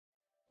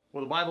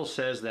Well, the Bible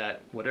says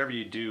that whatever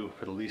you do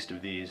for the least of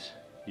these,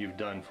 you've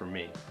done for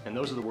me. And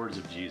those are the words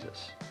of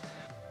Jesus.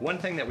 One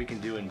thing that we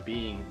can do in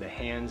being the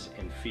hands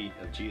and feet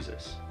of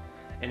Jesus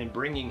and in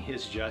bringing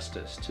his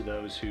justice to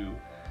those who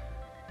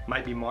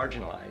might be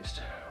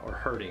marginalized or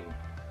hurting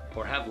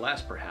or have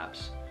less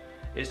perhaps,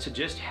 is to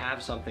just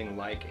have something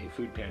like a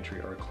food pantry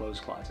or a clothes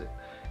closet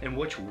in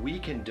which we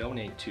can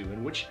donate to,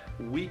 in which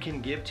we can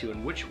give to,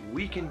 in which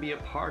we can be a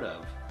part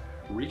of,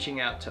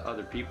 reaching out to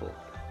other people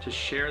to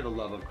share the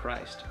love of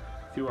Christ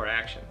through our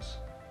actions.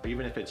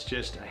 Even if it's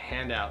just a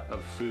handout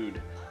of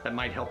food that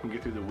might help them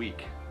get through the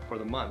week or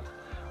the month,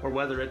 or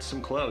whether it's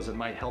some clothes that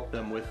might help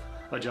them with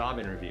a job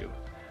interview.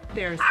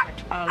 There's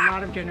a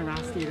lot of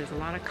generosity, there's a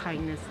lot of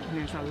kindness, and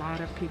there's a lot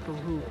of people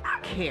who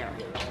care.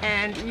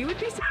 And you would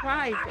be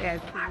surprised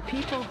at the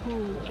people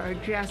who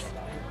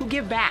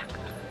give back.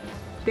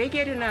 They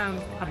get in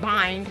a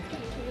bind,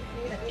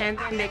 and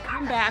then they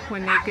come back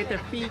when they get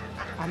their feet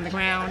on the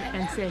ground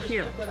and say,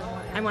 here,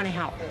 I want to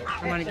help.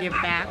 I want to give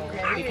back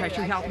because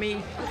you helped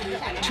me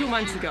 2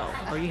 months ago,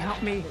 or you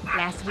helped me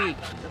last week.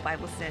 The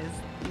Bible says,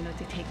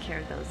 to take care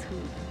of those who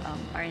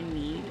are in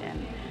need,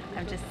 and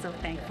I'm just so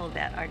thankful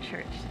that our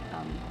church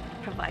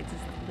provides us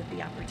with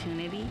the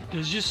opportunity.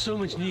 There's just so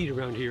much need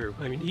around here.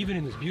 I mean, even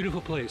in this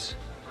beautiful place,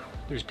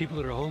 there's people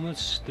that are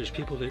homeless, there's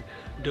people that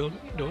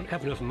don't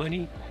have enough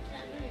money.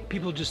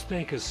 People just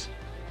thank us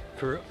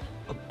for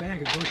a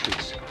bag of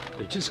groceries.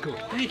 They just go,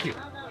 thank you.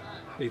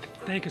 They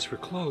thank us for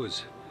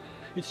clothes.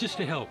 It's just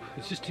to help.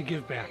 It's just to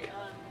give back.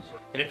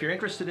 And if you're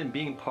interested in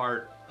being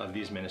part of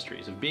these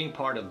ministries, of being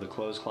part of the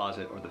clothes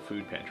closet or the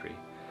food pantry,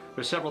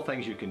 there's several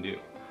things you can do.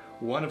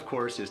 One, of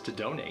course, is to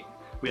donate.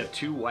 We have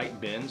 2 white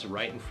bins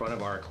right in front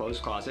of our clothes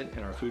closet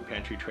and our food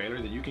pantry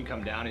trailer that you can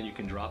come down and you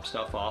can drop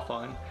stuff off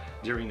on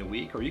during the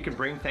week, or you can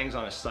bring things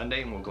on a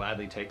Sunday and we'll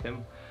gladly take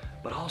them.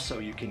 But also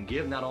you can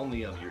give not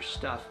only of your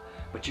stuff,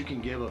 but you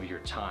can give of your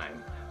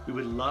time. We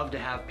would love to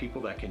have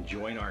people that can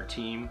join our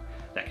team,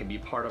 that can be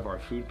part of our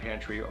food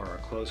pantry or our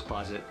clothes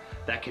closet,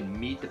 that can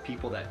meet the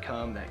people that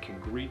come, that can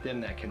greet them,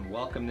 that can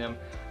welcome them,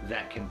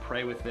 that can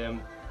pray with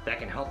them, that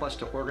can help us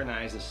to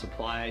organize the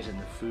supplies and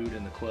the food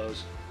and the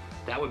clothes.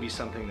 That would be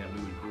something that we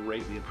would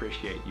greatly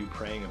appreciate you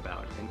praying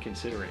about and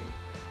considering.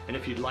 And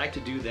if you'd like to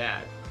do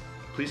that,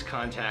 please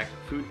contact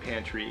Food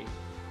Pantry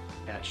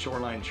at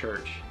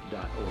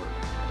shorelinechurch.org.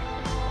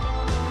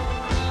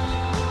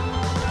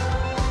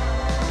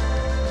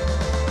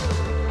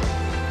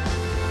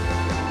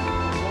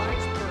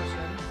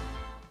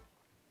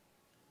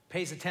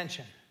 Pays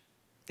attention.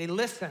 They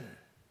listen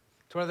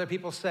to what other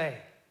people say,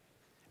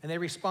 and they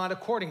respond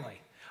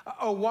accordingly.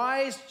 A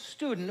wise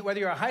student, whether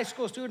you're a high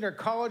school student or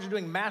college or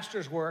doing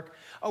master's work,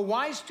 a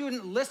wise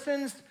student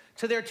listens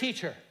to their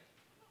teacher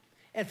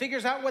and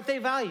figures out what they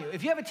value.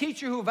 If you have a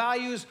teacher who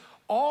values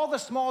all the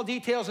small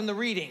details in the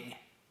reading,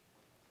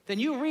 then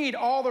you read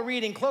all the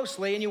reading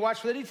closely and you watch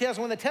for the details.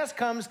 And when the test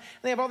comes and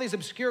they have all these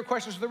obscure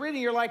questions for the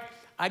reading, you're like,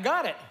 I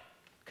got it,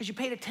 because you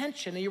paid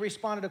attention and you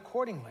responded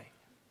accordingly.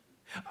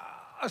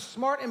 A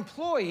smart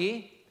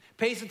employee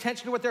pays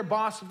attention to what their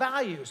boss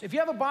values. If you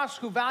have a boss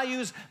who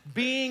values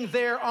being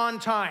there on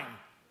time,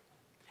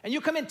 and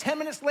you come in 10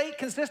 minutes late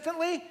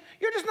consistently,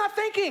 you're just not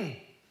thinking.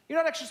 You're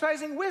not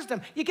exercising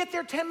wisdom. You get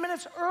there 10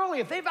 minutes early.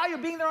 If they value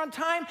being there on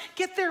time,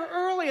 get there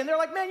early. And they're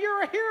like, man,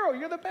 you're a hero.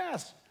 You're the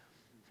best.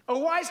 A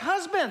wise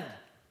husband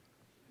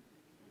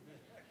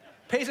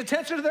pays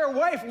attention to their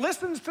wife,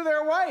 listens to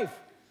their wife,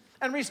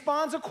 and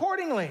responds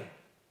accordingly.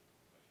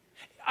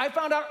 I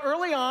found out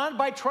early on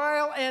by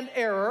trial and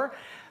error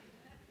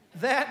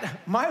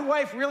that my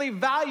wife really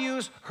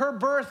values her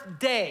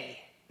birthday.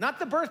 Not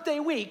the birthday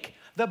week,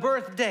 the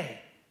birthday.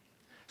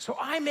 So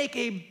I make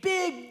a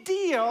big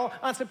deal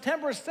on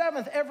September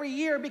 7th every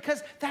year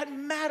because that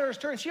matters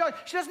to her. And she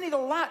doesn't need a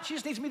lot. She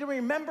just needs me to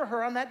remember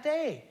her on that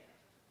day.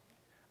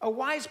 A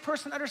wise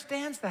person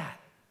understands that.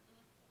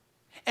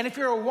 And if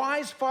you're a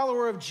wise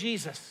follower of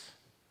Jesus,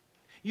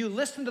 you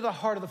listen to the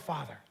heart of the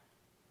Father.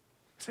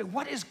 Say,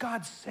 what is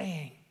God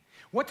saying?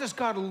 What does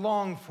God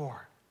long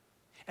for?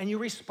 And you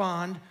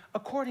respond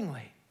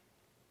accordingly.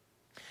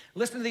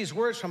 Listen to these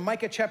words from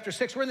Micah chapter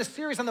 6. We're in this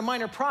series on the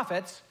minor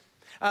prophets.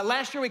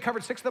 Last year we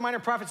covered 6 of the minor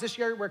prophets. This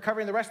year we're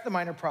covering the rest of the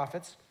minor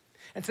prophets.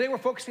 And today we're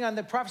focusing on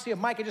the prophecy of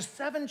Micah, just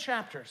 7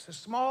 chapters, a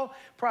small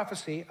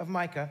prophecy of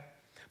Micah.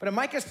 But in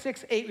Micah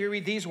 6:8 we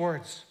read these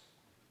words.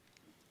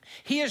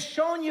 He has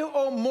shown you,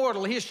 O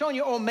mortal, he has shown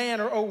you, O man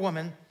or O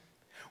woman,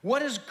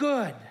 what is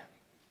good.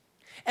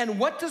 And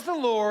what does the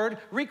Lord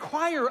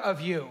require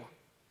of you?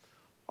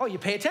 Oh, you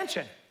pay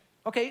attention.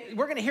 Okay,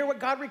 we're going to hear what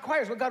God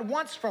requires, what God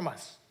wants from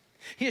us.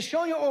 He has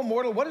shown you, O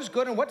mortal, what is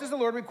good, and what does the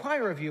Lord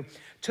require of you?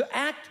 To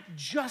act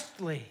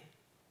justly,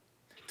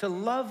 to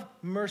love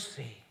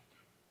mercy,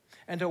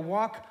 and to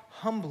walk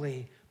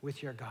humbly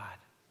with your God.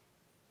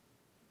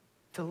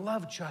 To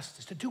love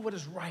justice, to do what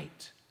is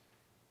right,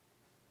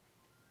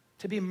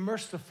 to be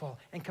merciful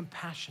and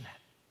compassionate,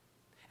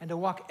 and to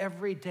walk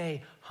every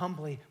day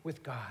humbly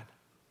with God.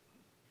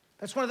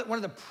 That's one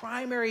of the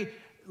primary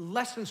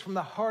lessons from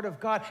the heart of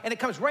God. And it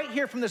comes right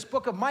here from this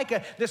book of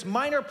Micah, this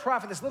minor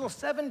prophet, this little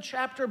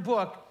 7-chapter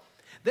book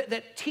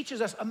that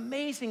teaches us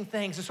amazing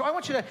things. And so I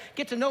want you to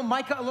get to know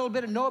Micah a little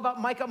bit and know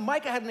about Micah.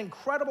 Micah had an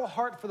incredible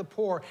heart for the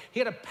poor. He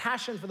had a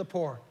passion for the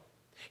poor.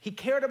 He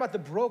cared about the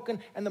broken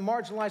and the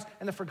marginalized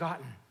and the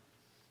forgotten.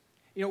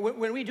 You know,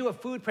 when we do a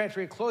food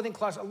pantry, a clothing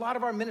closet, a lot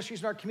of our ministries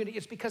in our community,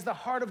 it's because the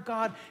heart of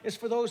God is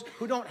for those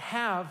who don't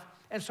have,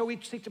 and so we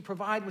seek to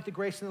provide with the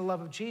grace and the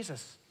love of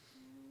Jesus.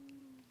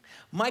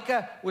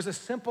 Micah was a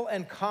simple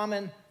and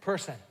common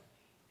person.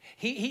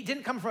 He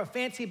didn't come from a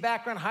fancy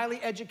background,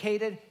 highly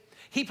educated.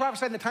 He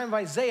prophesied in the time of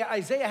Isaiah.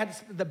 Isaiah had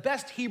the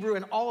best Hebrew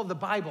in all of the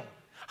Bible,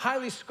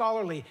 highly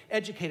scholarly,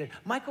 educated.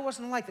 Micah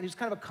wasn't like that. He was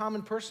kind of a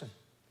common person.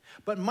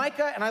 But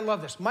Micah, and I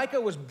love this,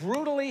 Micah was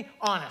brutally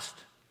honest.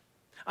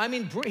 I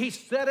mean, he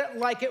said it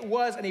like it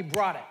was, and he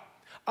brought it.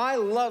 I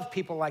love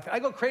people like that. I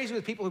go crazy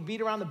with people who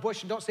beat around the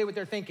bush and don't say what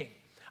they're thinking.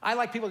 I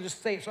like people to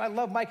just say it. So I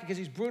love Micah because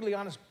he's brutally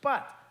honest,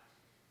 but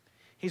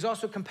he's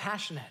also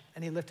compassionate,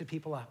 and he lifted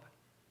people up.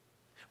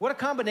 What a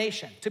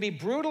combination, to be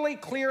brutally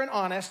clear and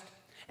honest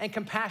and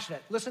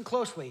compassionate. Listen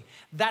closely.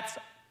 That's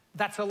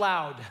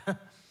allowed.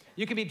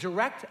 You can be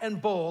direct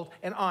and bold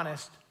and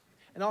honest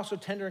and also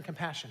tender and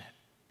compassionate.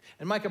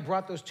 And Micah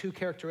brought those two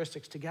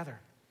characteristics together.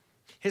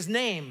 His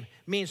name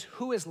means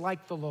who is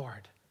like the Lord.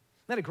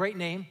 Isn't that a great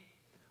name?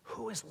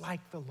 Who is like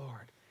the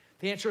Lord?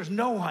 The answer is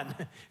no one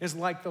is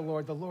like the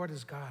Lord. The Lord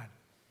is God.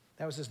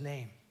 That was his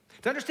name.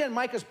 To understand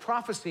Micah's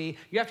prophecy,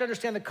 you have to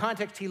understand the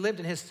context he lived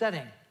in, his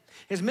setting.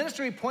 His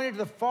ministry pointed to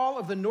the fall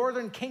of the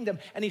northern kingdom,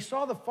 and he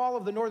saw the fall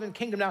of the northern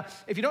kingdom. Now,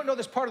 if you don't know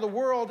this part of the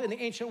world, in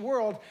the ancient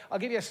world, I'll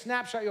give you a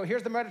snapshot.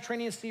 Here's the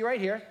Mediterranean Sea right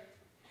here,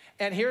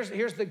 and here's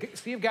the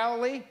Sea of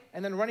Galilee,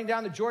 and then running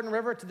down the Jordan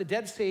River to the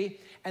Dead Sea.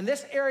 And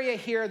this area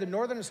here, the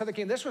northern and southern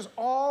kingdom, this was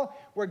all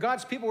where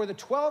God's people were, the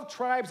 12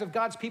 tribes of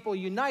God's people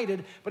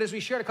united, but as we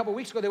shared a couple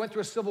weeks ago, they went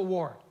through a civil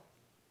war.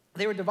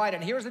 They were divided,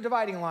 and here's the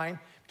dividing line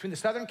between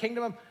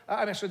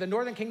the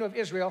northern kingdom of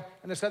Israel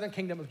and the southern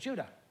kingdom of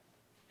Judah.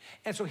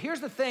 And so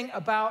here's the thing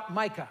about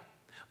Micah.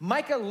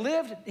 Micah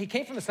he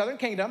came from the southern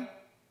kingdom.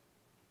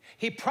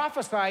 He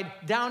prophesied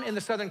down in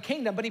the southern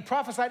kingdom, but he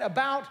prophesied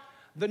about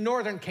the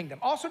northern kingdom.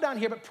 Also down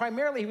here, but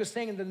primarily he was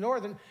saying in the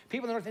northern,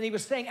 people in the north, and he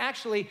was saying,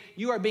 actually,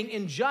 you are being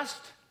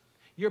unjust,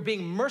 you're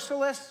being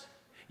merciless,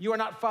 you are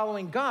not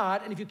following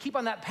God, and if you keep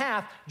on that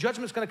path,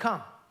 judgment's gonna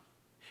come.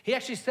 He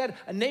actually said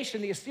a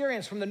nation, the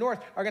Assyrians from the north,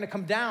 are gonna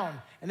come down,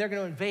 and they're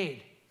gonna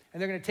invade, and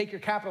they're gonna take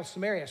your capital,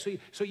 Samaria.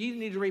 So you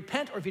need to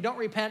repent, or if you don't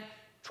repent,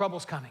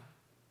 trouble's coming.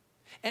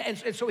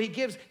 And so he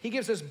gives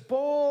this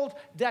bold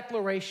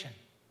declaration.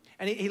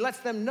 And he lets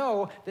them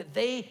know that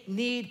they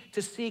need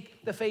to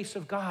seek the face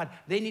of God.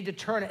 They need to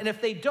turn it. And if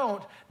they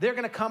don't, they're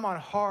going to come on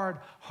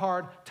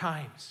hard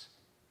times.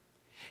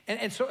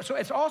 And so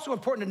it's also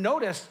important to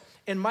notice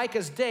in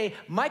Micah's day,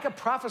 Micah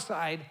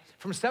prophesied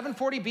from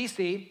 740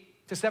 BC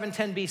to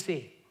 710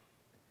 BC.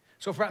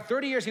 So for about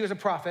 30 years, he was a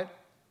prophet.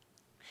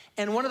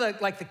 And one of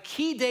the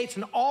key dates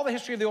in all the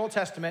history of the Old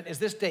Testament is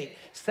this date,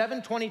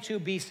 722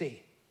 BC.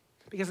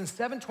 Because in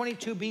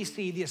 722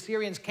 BC, the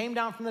Assyrians came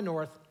down from the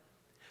north.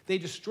 They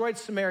destroyed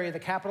Samaria, the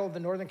capital of the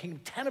northern kingdom,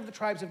 10 of the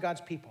tribes of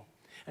God's people,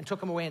 and took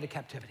them away into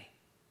captivity.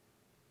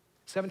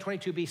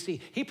 722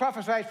 BC. He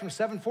prophesied from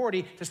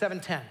 740 to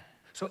 710.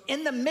 So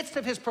in the midst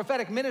of his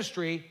prophetic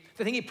ministry,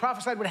 the thing he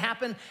prophesied would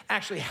happen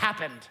actually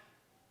happened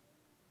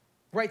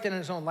right then in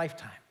his own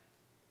lifetime.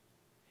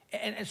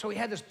 And so he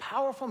had this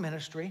powerful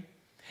ministry.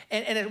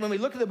 And when we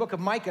look at the book of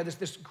Micah,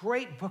 this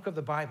great book of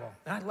the Bible,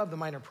 and I love the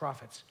minor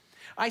prophets,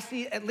 I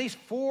see at least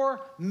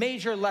 4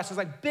 major lessons,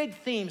 like big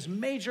themes,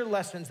 major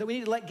lessons that we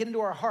need to get into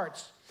our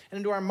hearts and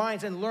into our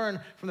minds and learn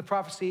from the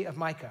prophecy of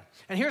Micah.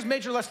 And here's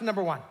major lesson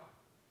number 1.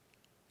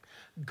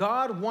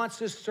 God wants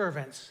his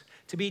servants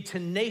to be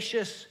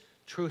tenacious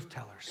truth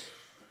tellers.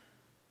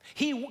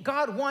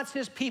 God wants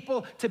his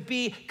people to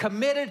be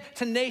committed,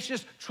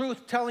 tenacious,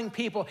 truth-telling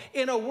people.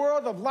 In a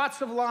world of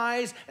lots of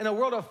lies, in a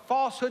world of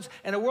falsehoods,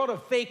 in a world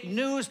of fake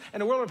news,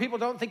 in a world where people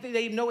don't think that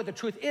they know what the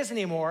truth is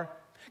anymore,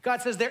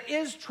 God says, there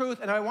is truth,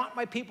 and I want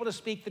my people to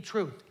speak the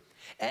truth,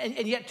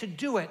 and yet to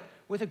do it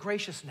with a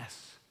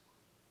graciousness.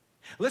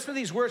 Listen to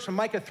these words from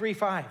Micah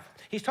 3:5.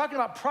 He's talking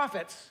about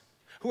prophets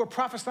who are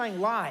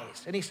prophesying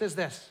lies, and he says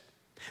this.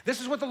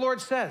 This is what the Lord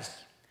says.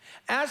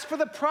 As for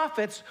the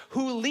prophets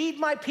who lead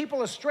my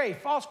people astray,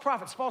 false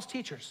prophets, false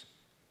teachers,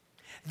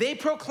 they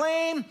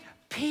proclaim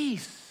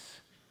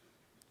peace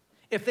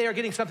if they are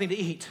getting something to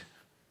eat,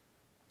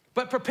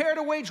 but prepare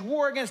to wage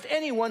war against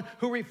anyone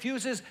who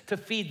refuses to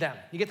feed them.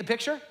 You get the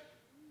picture?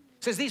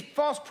 It says these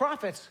false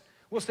prophets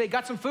will say,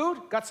 got some food,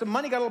 got some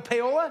money, got a little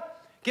payola,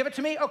 give it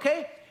to me,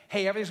 okay.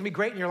 Hey, everything's gonna be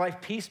great in your life,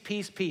 peace,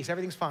 peace, peace,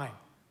 everything's fine.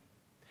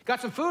 Got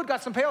some food,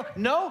 got some payola?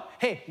 No,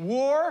 hey,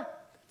 war,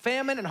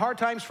 famine, and hard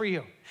times for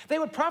you. They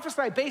would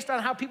prophesy based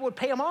on how people would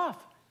pay them off.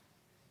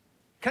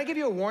 Can I give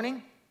you a warning?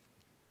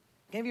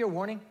 Can I give you a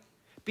warning?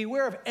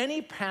 Beware of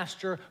any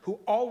pastor who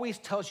always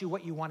tells you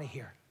what you want to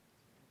hear.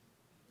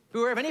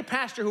 Beware of any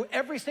pastor who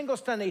every single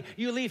Sunday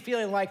you leave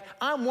feeling like,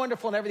 I'm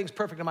wonderful and everything's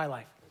perfect in my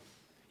life.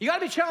 You got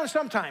to be challenged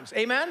sometimes.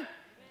 Amen?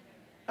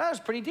 That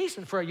was pretty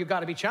decent for a you got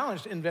to be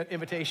challenged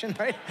invitation,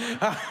 right?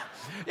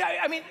 Yeah,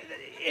 I mean,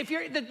 if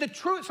you're the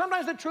truth,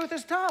 sometimes the truth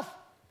is tough.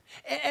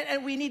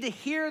 And we need to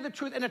hear the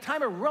truth. In a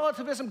time of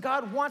relativism,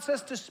 God wants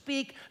us to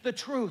speak the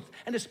truth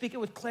and to speak it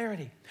with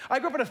clarity. I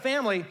grew up in a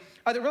family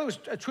that really was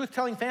a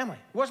truth-telling family.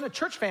 It wasn't a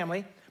church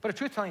family, but a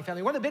truth-telling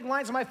family. One of the big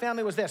lines of my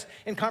family was this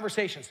in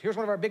conversations. Here's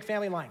one of our big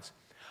family lines.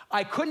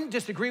 I couldn't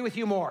disagree with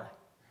you more.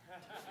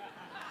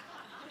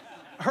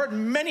 Heard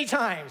many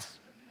times,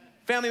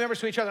 family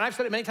members to each other, and I've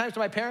said it many times to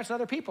my parents and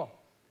other people.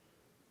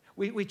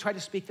 We try to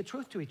speak the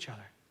truth to each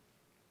other.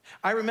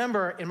 I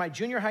remember in my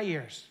junior high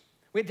years,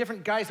 we had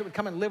different guys that would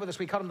come and live with us.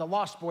 We called them the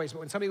Lost Boys, but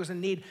when somebody was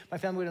in need, my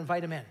family would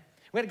invite him in.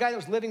 We had a guy that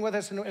was living with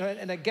us in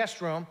a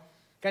guest room,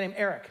 a guy named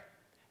Eric.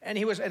 And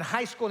he was in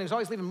high school, and he was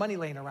always leaving money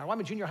laying around. Well,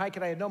 I'm a junior high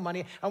kid. I had no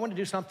money. I wanted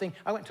to do something.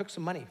 I went and took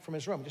some money from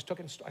his room. Just took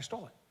it and I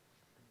stole it.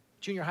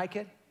 Junior high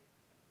kid.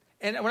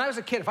 And when I was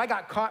a kid, if I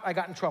got caught, I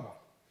got in trouble.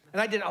 And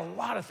I did a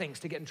lot of things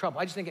to get in trouble.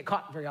 I just didn't get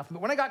caught very often.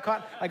 But when I got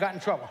caught, I got in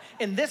trouble.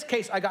 In this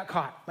case, I got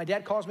caught. My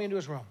dad calls me into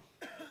his room.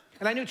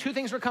 And I knew two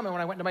things were coming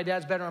when I went into my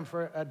dad's bedroom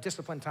for a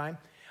discipline time.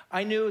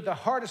 I knew the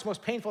hardest,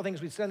 most painful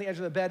things we'd sit on the edge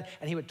of the bed,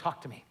 and he would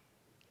talk to me.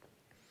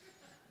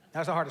 That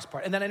was the hardest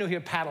part. And then I knew he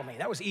would paddle me.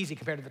 That was easy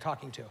compared to the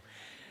talking to.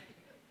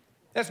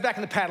 That's back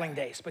in the paddling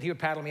days, but he would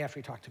paddle me after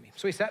he talked to me.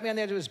 So he sat me on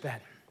the edge of his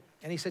bed,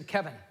 and he said,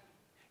 Kevin,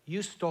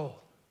 you stole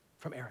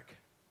from Eric,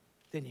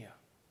 didn't you?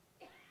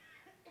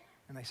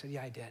 And I said,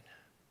 yeah, I did.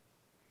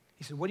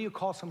 He said, what do you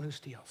call someone who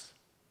steals?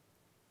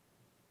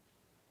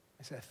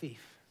 I said, a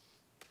thief.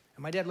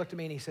 And my dad looked at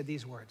me and he said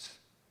these words.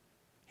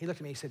 He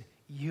looked at me and he said,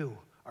 you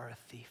are a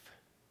thief.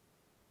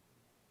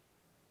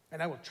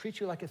 And I will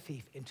treat you like a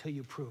thief until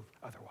you prove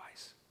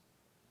otherwise.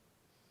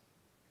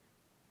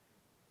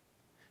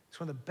 It's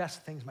one of the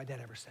best things my dad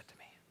ever said to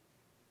me.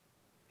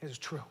 It was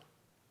true.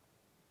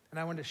 And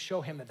I wanted to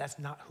show him that that's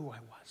not who I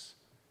was.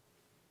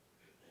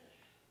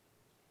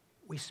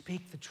 We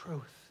speak the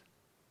truth.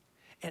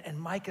 And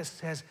Micah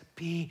says,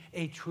 be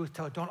a truth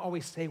teller. Don't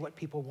always say what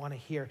people want to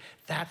hear.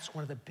 That's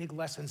one of the big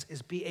lessons,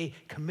 is be a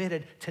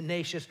committed,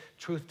 tenacious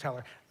truth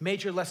teller.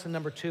 Major lesson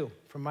number 2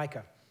 from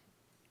Micah.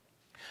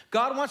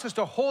 God wants us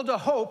to hold to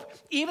hope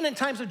even in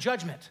times of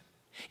judgment.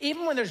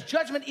 Even when there's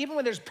judgment, even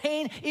when there's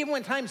pain, even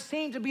when times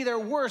seem to be their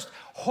worst,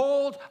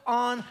 hold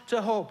on to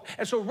hope.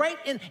 And so right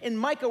in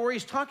Micah, where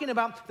he's talking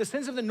about the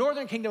sins of the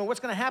northern kingdom and what's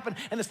going to happen,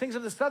 and the things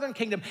of the southern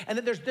kingdom, and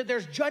that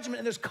there's judgment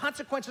and there's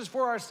consequences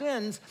for our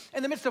sins,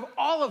 in the midst of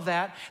all of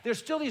that, there's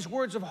still these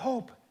words of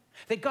hope.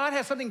 That God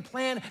has something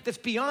planned that's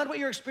beyond what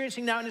you're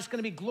experiencing now, and it's going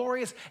to be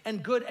glorious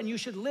and good, and you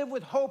should live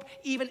with hope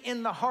even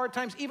in the hard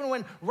times. Even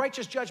when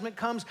righteous judgment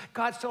comes,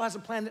 God still has a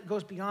plan that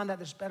goes beyond that,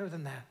 that's better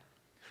than that.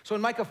 So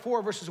in Micah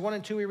 4, verses 1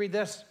 and 2, we read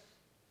this.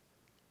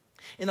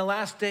 In the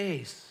last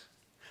days,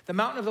 the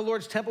mountain of the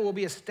Lord's temple will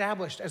be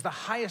established as the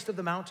highest of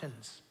the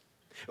mountains.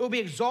 It will be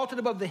exalted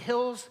above the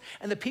hills,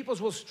 and the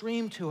peoples will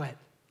stream to it.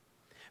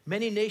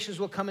 Many nations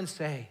will come and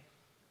say,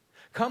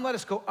 come, let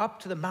us go up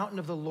to the mountain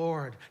of the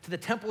Lord, to the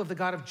temple of the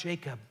God of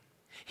Jacob.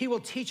 He will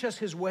teach us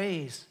his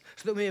ways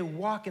so that we may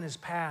walk in his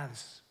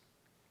paths.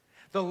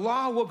 The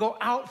law will go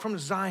out from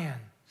Zion,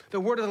 the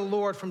word of the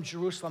Lord from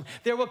Jerusalem.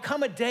 There will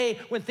come a day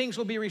when things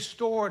will be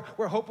restored,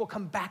 where hope will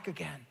come back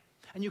again,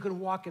 and you can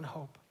walk in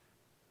hope.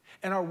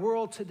 And our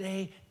world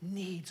today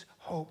needs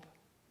hope.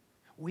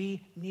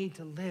 We need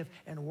to live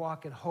and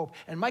walk in hope.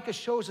 And Micah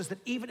shows us that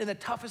even in the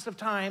toughest of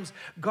times,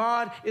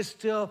 God is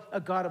still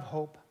a God of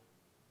hope.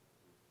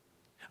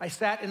 I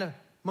sat in a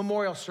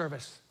memorial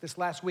service this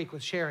last week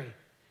with Sherry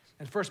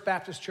at First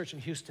Baptist Church in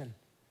Houston,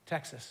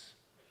 Texas,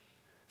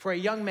 for a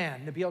young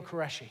man, Nabil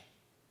Qureshi.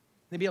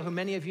 Nabil, who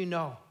many of you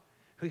know,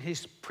 who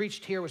he's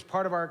preached here, was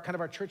part of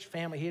our church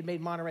family. He had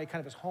made Monterey kind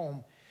of his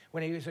home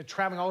when he was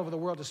traveling all over the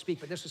world to speak,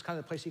 but this was kind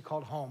of the place he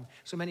called home.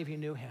 So many of you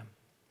knew him.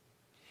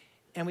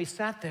 And we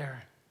sat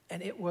there,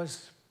 and it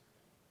was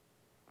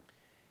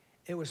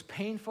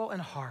painful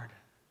and hard,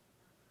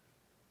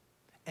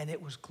 and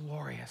it was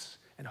glorious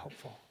and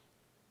hopeful.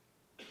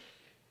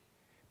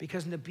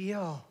 Because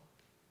Nabil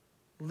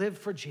lived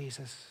for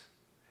Jesus,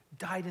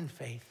 died in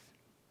faith,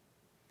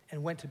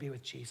 and went to be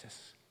with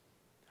Jesus.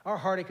 Our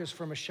heartache is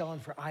for Michelle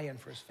and for Aya and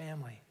for his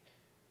family.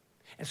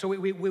 And so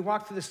we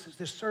walked through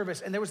this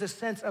service, and there was a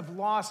sense of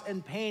loss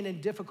and pain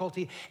and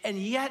difficulty, and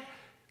yet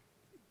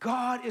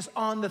God is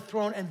on the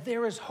throne, and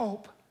there is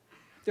hope.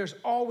 There's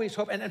always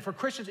hope. And for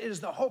Christians, it is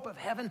the hope of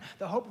heaven,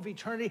 the hope of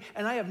eternity,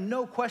 and I have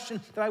no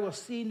question that I will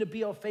see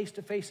Nabil face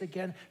to face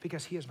again,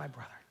 because he is my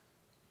brother.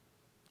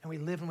 And we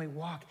live and we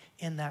walk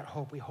in that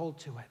hope. We hold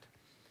to it.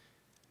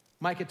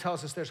 Micah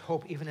tells us there's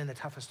hope even in the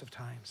toughest of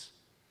times.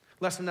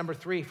 Lesson number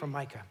 3 from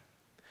Micah.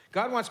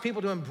 God wants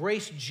people to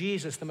embrace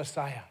Jesus, the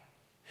Messiah.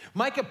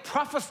 Micah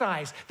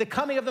prophesies the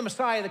coming of the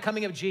Messiah, the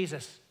coming of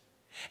Jesus.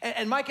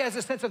 And Micah has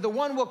a sense of the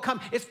one will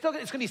come. It's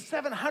going to be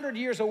 700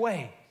 years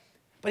away.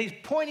 But he's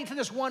pointing to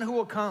this one who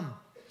will come.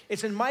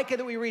 It's in Micah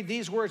that we read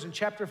these words in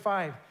chapter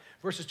 5,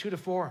 verses 2 to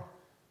 4.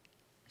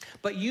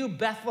 But you,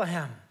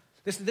 Bethlehem,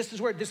 this is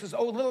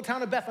the little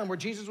town of Bethlehem where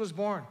Jesus was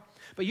born.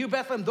 But you,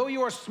 Bethlehem, though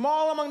you are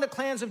small among the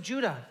clans of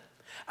Judah,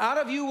 out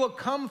of you will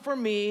come for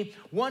me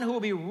one who will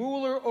be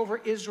ruler over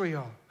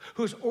Israel,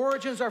 whose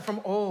origins are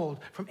from old,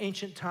 from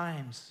ancient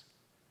times.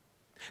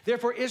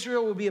 Therefore,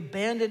 Israel will be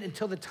abandoned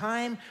until the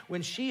time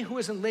when she who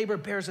is in labor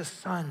bears a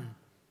son,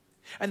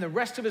 and the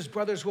rest of his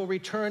brothers will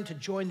return to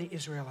join the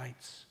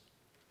Israelites.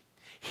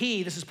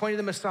 He, this is pointing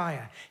to the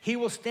Messiah, he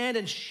will stand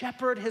and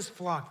shepherd his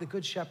flock, the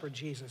good shepherd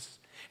Jesus,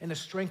 in the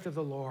strength of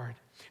the Lord,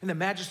 in the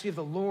majesty of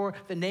the Lord,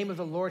 the name of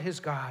the Lord his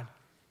God.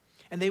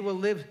 And they will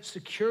live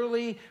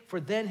securely, for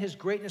then his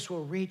greatness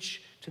will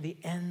reach to the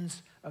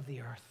ends of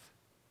the earth.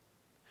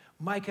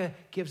 Micah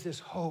gives this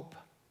hope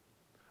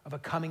of a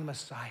coming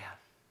Messiah,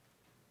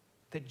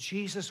 that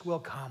Jesus will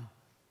come,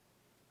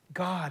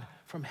 God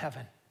from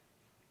heaven.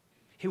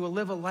 He will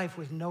live a life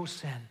with no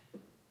sin.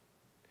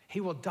 He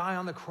will die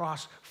on the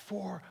cross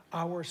for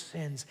our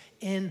sins,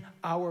 in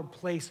our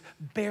place,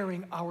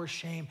 bearing our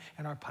shame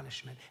and our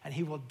punishment. And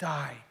he will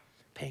die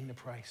paying the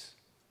price.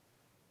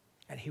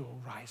 And he will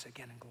rise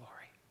again in glory.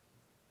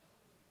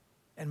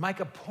 And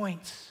Micah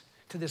points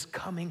to this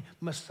coming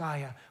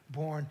Messiah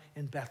born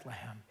in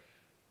Bethlehem.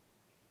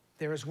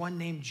 There is one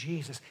named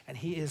Jesus, and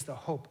he is the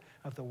hope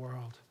of the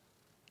world.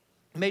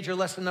 Major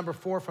lesson number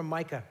 4 from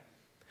Micah.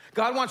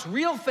 God wants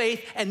real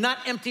faith and not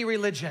empty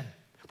religion.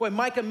 Boy,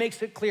 Micah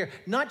makes it clear.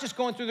 Not just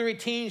going through the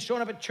routine,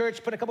 showing up at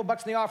church, put a couple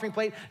bucks in the offering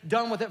plate,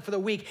 done with it for the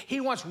week. He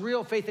wants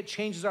real faith that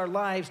changes our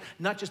lives,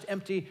 not just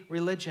empty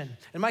religion.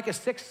 In Micah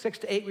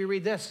 6:6-8, we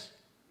read this.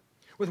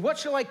 With what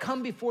shall I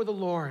come before the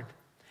Lord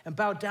and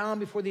bow down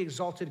before the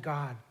exalted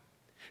God?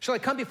 Shall I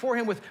come before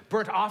him with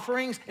burnt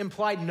offerings?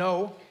 Implied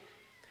no.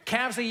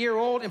 Calves a year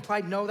old?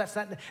 Implied no. That's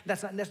not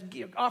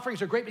necessary.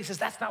 Offerings are great, but he says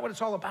that's not what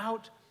it's all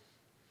about.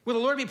 Will the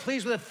Lord be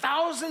pleased with the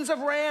thousands of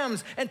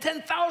rams and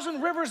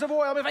 10,000 rivers of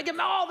oil? I mean, if I give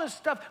him all this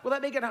stuff, will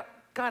that make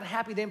God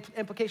happy? The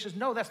implication is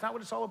no, that's not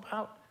what it's all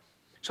about.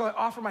 Shall I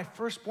offer my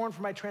firstborn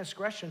for my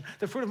transgression,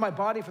 the fruit of my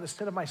body for the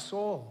sin of my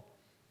soul?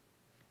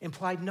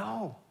 Implied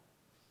no.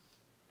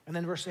 And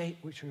then verse 8,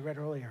 which we read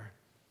earlier.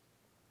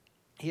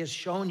 He has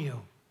shown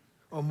you,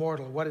 O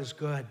mortal, what is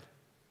good.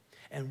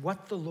 And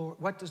what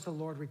does the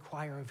Lord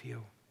require of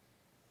you?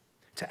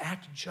 To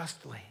act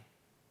justly,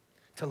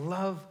 to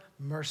love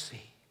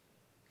mercy,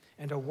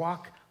 and to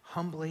walk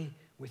humbly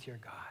with your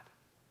God.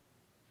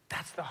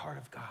 That's the heart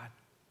of God.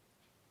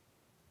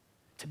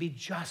 To be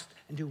just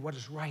and do what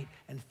is right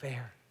and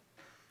fair.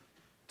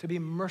 To be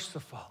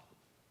merciful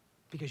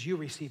because you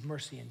receive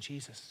mercy in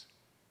Jesus.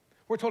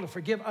 We're told to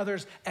forgive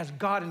others as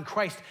God in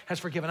Christ has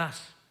forgiven us.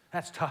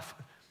 That's tough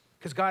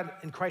because God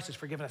in Christ has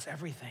forgiven us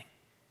everything.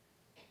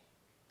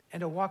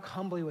 And to walk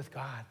humbly with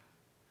God.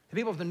 The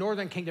people of the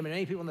northern kingdom and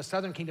many people in the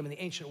southern kingdom in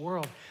the ancient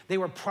world, they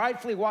were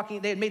pridefully walking.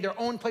 They had made their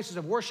own places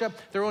of worship,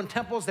 their own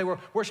temples. They were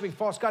worshiping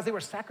false gods. They were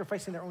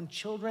sacrificing their own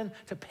children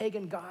to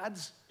pagan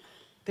gods.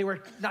 They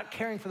were not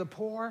caring for the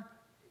poor.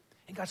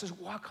 And God says,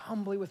 walk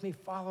humbly with me,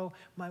 follow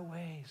my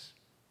ways.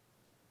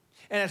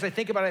 And as I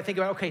think about it,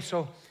 okay,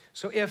 so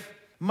if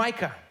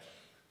Micah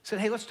said,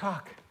 hey, let's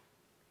talk.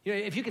 You know,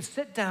 if you could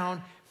sit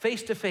down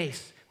face to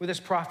face with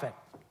this prophet,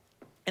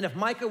 and if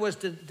Micah was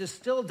to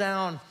distill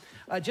down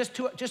just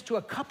to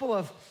a couple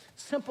of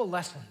simple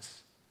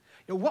lessons,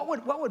 you know,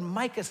 what would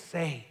Micah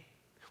say?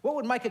 What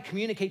would Micah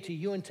communicate to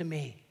you and to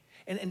me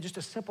in just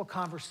a simple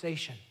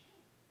conversation?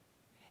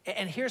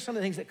 And here's some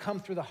of the things that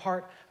come through the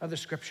heart of the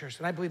scriptures,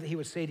 and I believe that he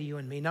would say to you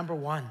and me. Number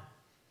 1,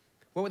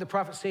 what would the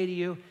prophet say to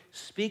you?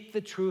 Speak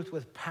the truth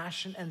with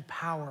passion and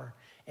power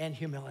and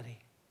humility.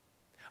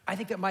 I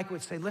think that Micah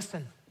would say,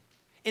 listen,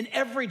 in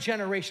every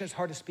generation it's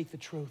hard to speak the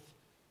truth,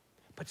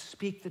 but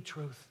speak the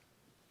truth.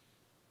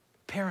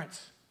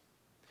 Parents,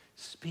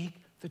 speak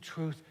the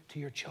truth to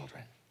your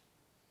children.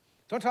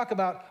 Don't talk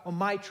about,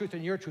 my truth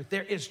and your truth.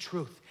 There is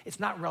truth. It's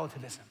not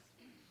relativism.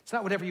 It's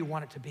not whatever you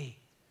want it to be.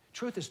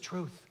 Truth is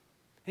truth.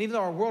 And even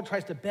though our world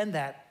tries to bend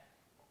that,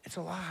 it's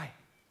a lie.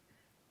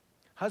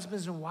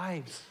 Husbands and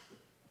wives,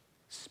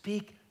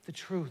 speak the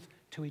truth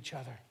to each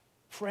other.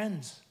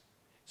 Friends,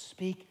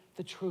 speak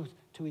the truth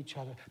to each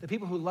other. The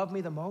people who love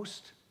me the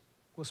most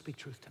will speak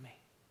truth to me.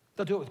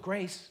 They'll do it with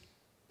grace,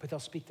 but they'll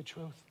speak the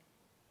truth.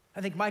 I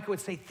think Micah would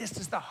say, this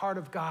is the heart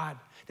of God,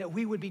 that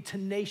we would be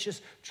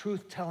tenacious,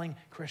 truth-telling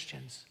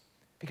Christians,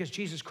 because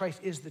Jesus Christ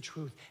is the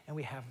truth, and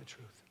we have the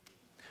truth.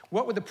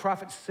 What would the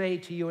prophet say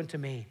to you and to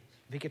me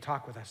if he could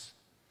talk with us?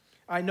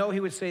 I know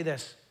he would say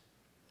this: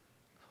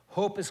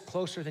 hope is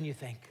closer than you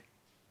think.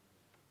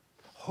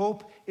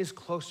 Hope is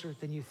closer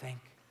than you think.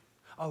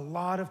 A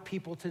lot of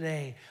people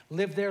today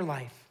live their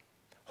life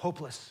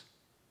hopeless,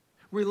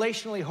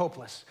 relationally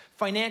hopeless,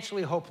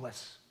 financially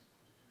hopeless,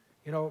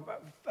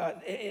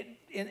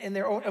 in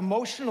their own,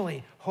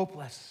 emotionally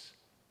hopeless,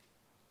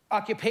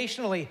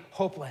 occupationally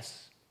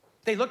hopeless.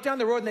 They look down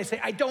the road and they say,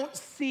 I don't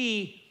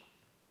see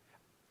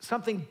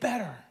something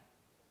better.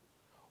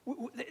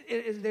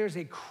 There's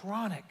a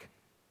chronic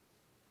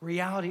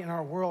reality in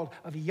our world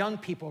of young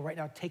people right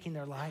now taking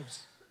their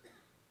lives.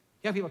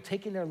 Young people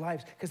taking their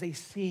lives because they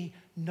see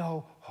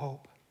no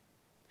hope.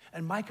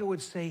 And Micah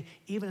would say,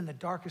 even in the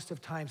darkest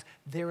of times,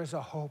 there is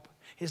a hope.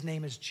 His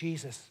name is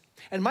Jesus.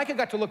 And Micah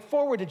got to look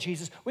forward to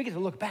Jesus. We get to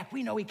look back.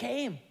 We know he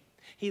came.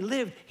 He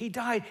lived, he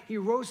died, he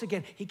rose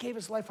again. He gave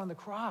his life on the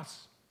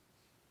cross.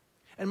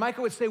 And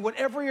Micah would say,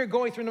 whatever you're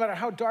going through, no matter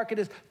how dark it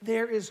is,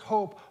 there is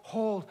hope.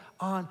 Hold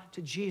on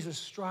to Jesus.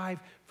 Strive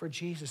for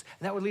Jesus.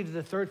 And that would lead to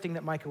the third thing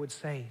that Micah would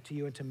say to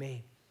you and to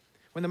me.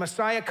 When the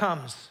Messiah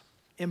comes,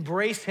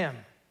 embrace him.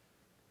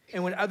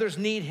 And when others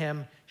need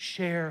him,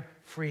 share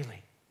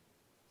freely.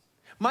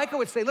 Micah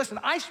would say, listen,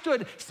 I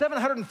stood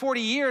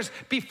 740 years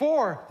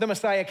before the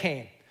Messiah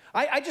came.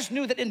 I just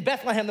knew that in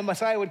Bethlehem the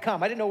Messiah would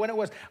come. I didn't know when it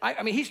was.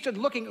 I mean, he stood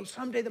looking,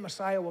 someday the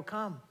Messiah will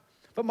come.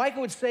 But Micah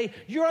would say,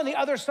 you're on the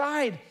other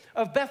side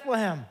of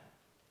Bethlehem.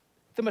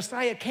 The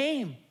Messiah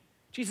came.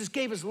 Jesus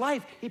gave his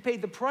life. He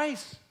paid the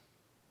price.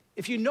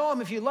 If you know him,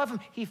 if you love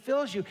him, he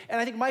fills you. And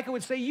I think Micah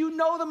would say, you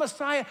know the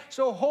Messiah,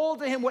 so hold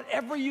to him.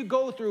 Whatever you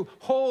go through,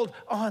 hold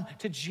on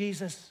to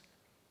Jesus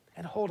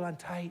and hold on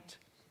tight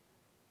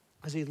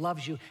because he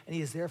loves you and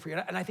he is there for you.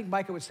 And I think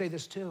Micah would say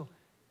this too.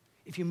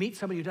 If you meet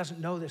somebody who doesn't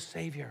know this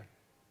Savior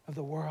of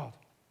the world,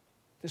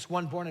 this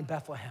one born in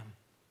Bethlehem,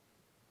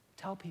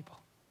 tell people.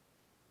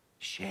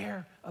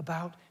 Share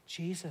about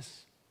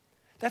Jesus.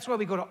 That's why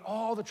we go to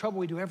all the trouble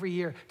we do every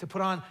year to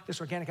put on this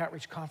Organic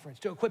Outreach Conference,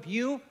 to equip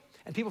you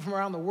and people from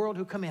around the world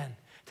who come in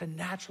to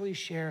naturally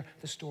share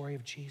the story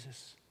of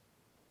Jesus.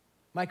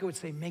 Micah would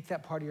say, make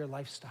that part of your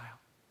lifestyle.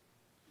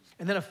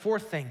 And then a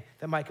fourth thing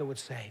that Micah would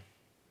say,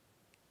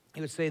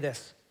 he would say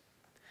this,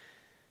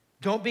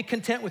 don't be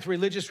content with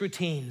religious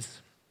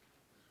routines,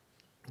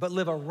 but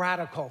live a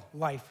radical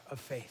life of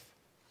faith.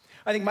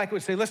 I think Micah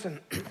would say, listen,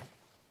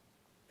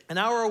 an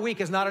hour a week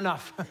is not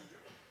enough.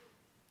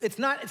 It's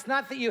not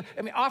that you,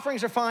 I mean,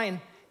 offerings are fine,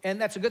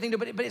 and that's a good thing to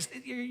do,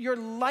 but your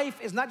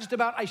life is not just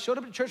about, I showed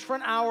up at church for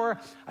an hour,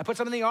 I put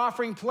something in the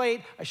offering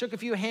plate, I shook a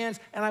few hands,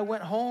 and I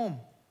went home.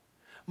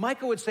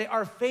 Micah would say,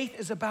 our faith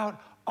is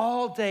about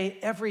all day,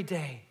 every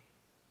day.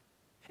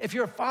 If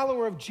you're a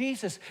follower of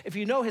Jesus, if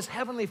you know his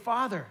heavenly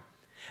Father,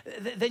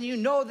 then you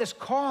know this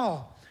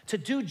call to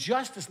do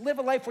justice, live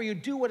a life where you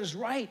do what is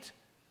right,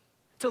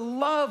 to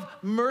love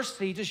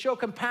mercy, to show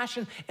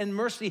compassion and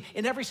mercy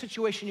in every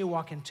situation you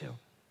walk into,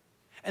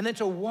 and then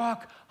to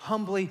walk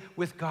humbly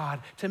with God,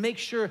 to make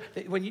sure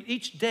that when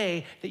each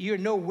day that you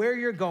know where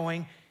you're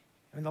going,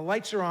 and the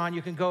lights are on,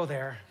 you can go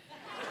there.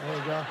 There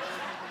you go.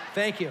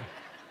 Thank you.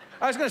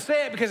 I was going to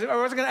say it because I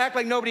wasn't going to act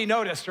like nobody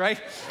noticed,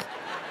 right?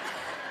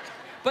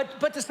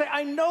 But to say,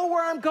 I know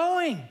where I'm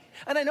going,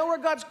 and I know where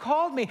God's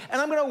called me, and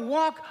I'm going to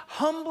walk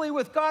humbly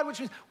with God, which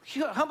means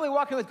humbly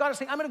walking with God is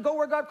saying, I'm going to go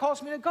where God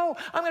calls me to go.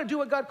 I'm going to do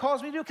what God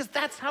calls me to do, because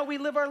that's how we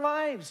live our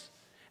lives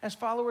as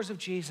followers of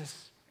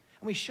Jesus.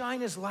 And we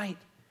shine his light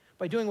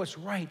by doing what's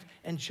right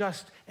and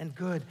just and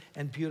good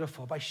and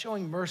beautiful, by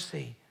showing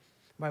mercy,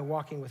 by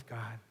walking with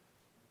God.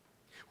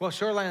 Well,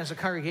 Shoreline as a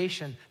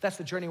congregation, that's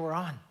the journey we're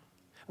on.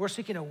 We're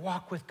seeking to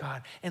walk with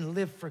God and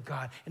live for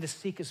God and to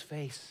seek his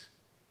face.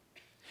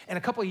 And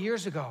a couple of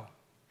years ago,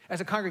 as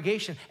a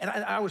congregation, and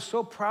I was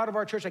so proud of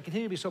our church, I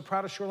continue to be so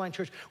proud of Shoreline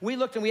Church, we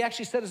looked and we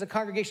actually said as a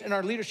congregation, and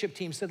our leadership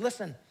team said,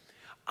 listen,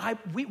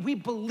 we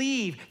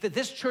believe that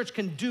this church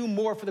can do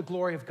more for the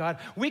glory of God.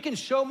 We can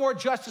show more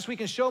justice, we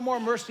can show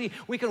more mercy,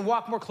 we can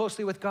walk more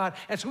closely with God.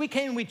 And so we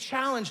came and we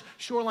challenged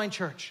Shoreline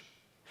Church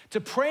to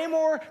pray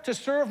more, to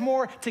serve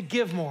more, to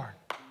give more,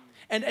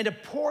 and to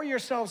pour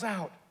yourselves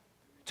out,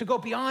 to go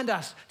beyond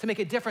us, to make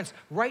a difference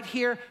right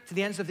here to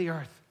the ends of the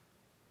earth.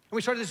 And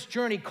we started this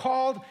journey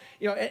called,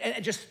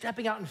 and just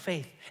stepping out in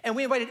faith. And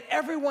we invited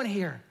everyone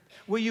here.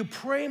 Will you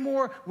pray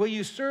more? Will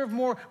you serve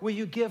more? Will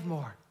you give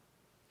more?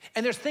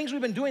 And there's things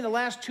we've been doing the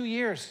last 2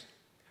 years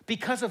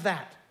because of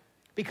that,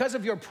 because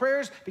of your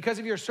prayers, because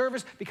of your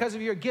service, because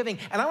of your giving.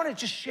 And I want to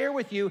just share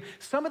with you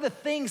some of the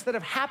things that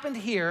have happened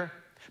here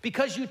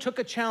because you took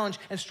a challenge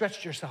and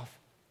stretched yourself.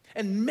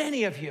 And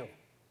many of you,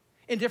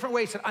 in different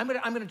ways, said, I'm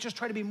going to just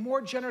try to be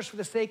more generous for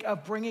the sake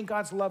of bringing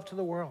God's love to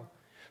the world.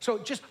 So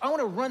I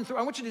want to run through,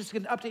 I want you to just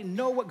get an update and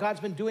know what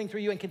God's been doing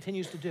through you and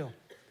continues to do.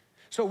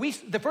 So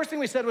the first thing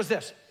we said was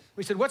this.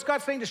 We said, what's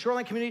God saying to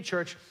Shoreline Community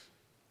Church?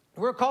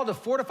 We're called to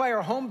fortify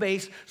our home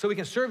base so we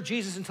can serve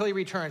Jesus until he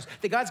returns.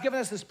 That God's given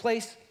us this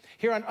place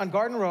here on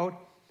Garden Road,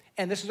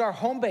 and this is our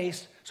home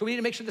base, so we need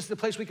to make sure this is the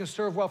place we can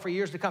serve well for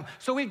years to come.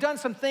 So we've done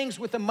some things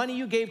with the money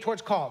you gave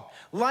towards Called.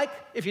 Like,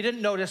 if you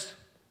didn't notice,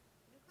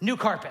 new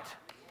carpet.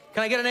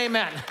 Can I get an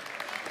amen?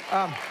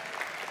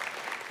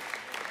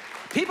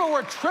 People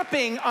were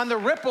tripping on the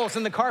ripples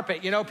in the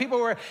carpet, people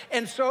were,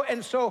 and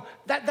so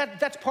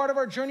that's part of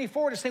our journey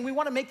forward is saying we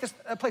want to make this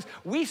a place.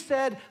 We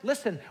said,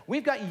 listen,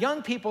 we've got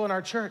young people in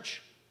our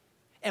church,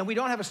 and we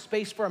don't have a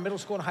space for our middle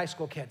school and high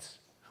school kids.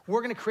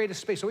 We're going to create a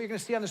space. So what you're going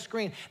to see on the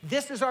screen,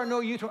 this is our No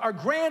Youth Room. Our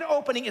grand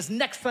opening is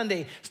next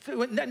Sunday.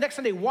 Next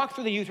Sunday, walk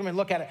through the youth room and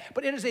look at it.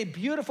 But it is a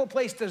beautiful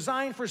place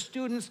designed for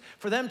students,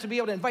 for them to be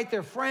able to invite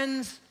their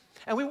friends,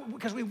 and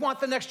because we want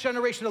the next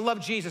generation to love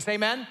Jesus,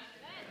 amen?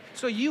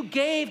 So you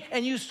gave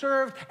and you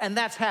served, and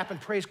that's happened.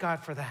 Praise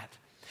God for that.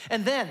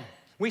 And then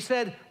we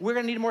said, we're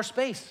going to need more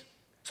space.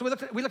 So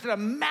we looked at a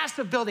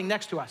massive building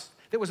next to us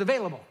that was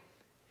available.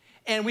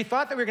 And we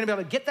thought that we were gonna be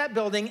able to get that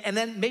building and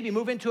then maybe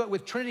move into it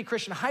with Trinity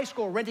Christian High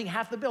School renting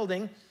half the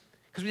building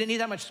because we didn't need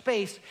that much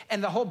space,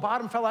 and the whole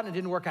bottom fell out and it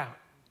didn't work out.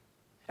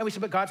 And we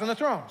said, but God's on the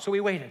throne, so we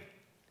waited.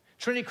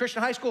 Trinity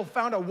Christian High School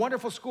found a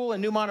wonderful school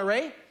in New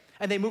Monterey,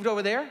 and they moved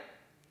over there.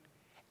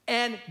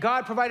 And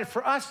God provided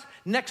for us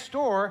next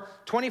door,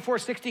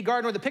 2460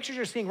 Garden, where the pictures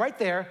you're seeing right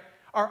there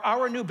are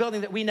our new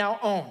building that we now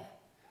own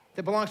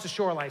that belongs to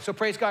Shoreline. So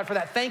praise God for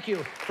that. Thank you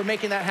for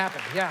making that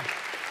happen. Yeah.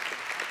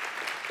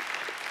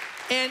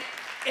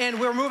 And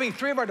we're moving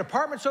 3 of our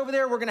departments over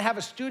there. We're gonna have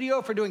a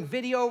studio for doing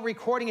video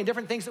recording and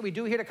different things that we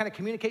do here to kind of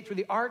communicate through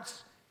the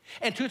arts.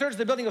 And 2/3 of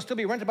the building will still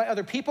be rented by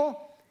other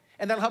people,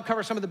 and that'll help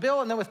cover some of the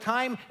bill. And then with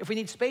time, if we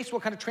need space,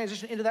 we'll kind of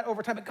transition into that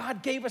over time. But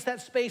God gave us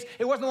that space.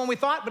 It wasn't the one we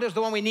thought, but it was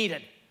the one we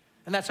needed.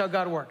 And that's how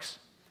God works.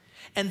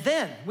 And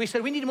then we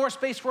said, we need more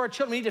space for our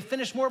children. We need to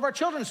finish more of our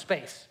children's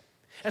space.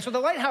 And so the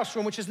Lighthouse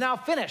Room, which is now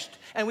finished,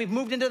 and we've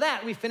moved into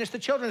that. We finished the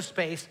children's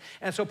space,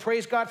 and so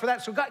praise God for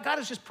that. So God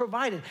has just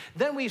provided.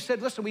 Then we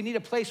said, listen, we need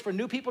a place for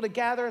new people to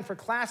gather and for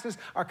classes.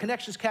 Our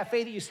Connections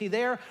Cafe that you see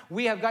there,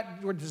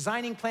 we're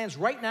designing plans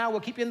right now.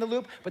 We'll keep you in the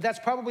loop, but that's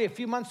probably a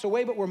few months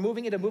away, but we're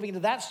moving into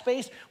that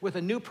space with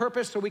a new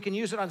purpose so we can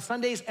use it on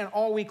Sundays and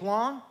all week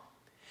long.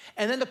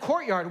 And then the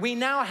courtyard, we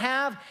now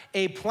have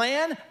a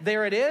plan.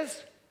 There it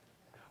is.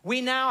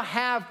 We now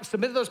have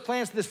submitted those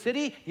plans to the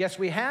city. Yes,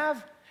 we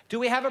have. Do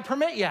we have a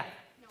permit yet?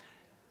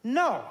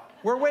 No,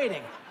 we're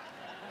waiting.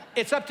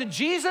 It's up to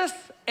Jesus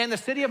and the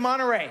city of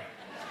Monterey.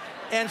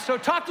 And so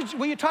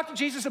will you talk to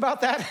Jesus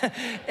about that?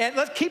 And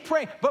let's keep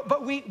praying.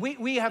 But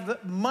we have the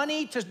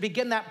money to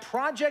begin that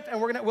project, and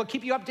we'll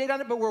keep you updated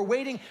on it, but we're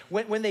waiting.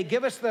 When they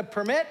give us the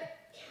permit,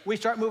 we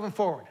start moving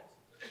forward.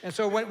 And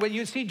so when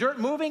you see dirt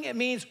moving, it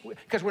means,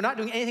 because we're not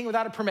doing anything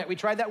without a permit. We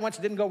tried that once,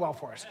 it didn't go well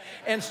for us.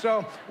 And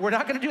so we're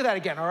not gonna do that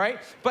again, all right?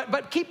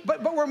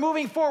 But we're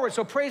moving forward,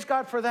 so praise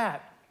God for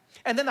that.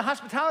 And then the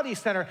hospitality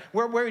center,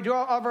 where we do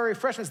all of our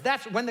refreshments,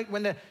 that's when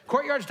the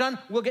courtyard's done,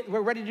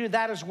 we're ready to do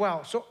that as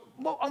well. So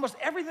almost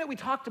everything that we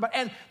talked about,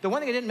 and the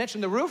one thing I didn't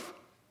mention, the roof,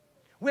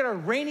 we had our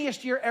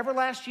rainiest year ever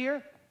last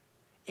year.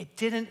 It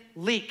didn't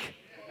leak.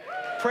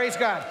 Praise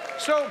God.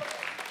 So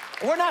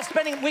we're not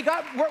spending,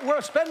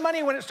 we'll spend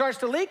money when it starts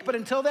to leak, but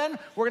until then,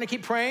 we're gonna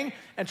keep praying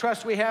and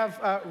trust we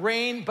have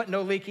rain, but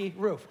no leaky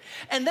roof.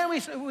 And then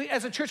we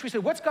as a church, we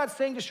said, what's God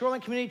saying to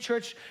Shoreline Community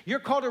Church? You're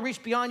called to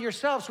reach beyond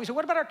yourselves. So we said,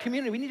 what about our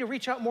community? We need to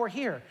reach out more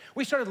here.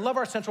 We started Love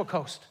Our Central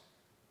Coast.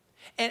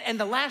 And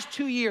the last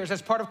 2 years,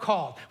 as part of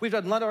Called, we've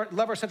done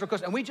Love Our Central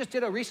Coast. And we just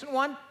did a recent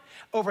one,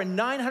 over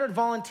 900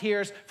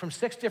 volunteers from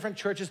 6 different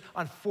churches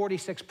on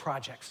 46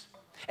 projects.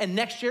 And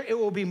next year, it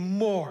will be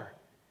more.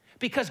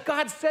 Because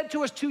God said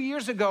to us 2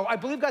 years ago, I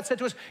believe God said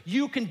to us,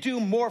 you can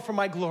do more for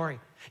my glory.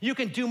 You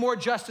can do more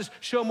justice,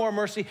 show more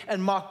mercy,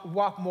 and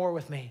walk more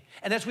with me.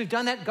 And as we've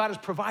done that, God has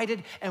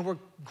provided, and we're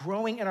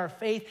growing in our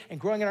faith and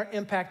growing in our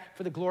impact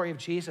for the glory of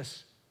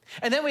Jesus.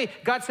 And then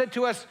God said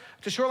to us,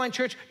 to Shoreline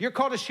Church, you're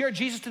called to share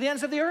Jesus to the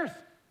ends of the earth.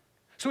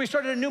 So we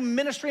started a new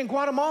ministry in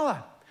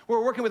Guatemala.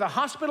 We're working with a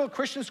hospital,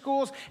 Christian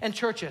schools, and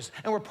churches,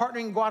 and we're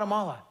partnering in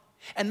Guatemala.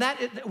 And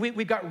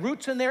we've got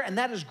roots in there, and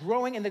that is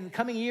growing. And in the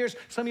coming years,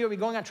 some of you will be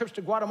going on trips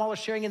to Guatemala,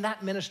 sharing in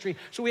that ministry.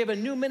 So we have a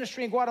new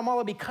ministry in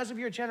Guatemala because of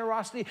your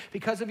generosity,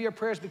 because of your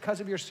prayers, because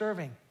of your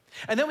serving.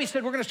 And then we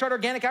said, we're gonna start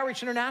Organic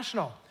Outreach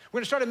International. We're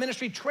gonna start a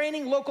ministry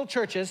training local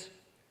churches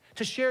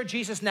to share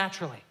Jesus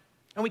naturally.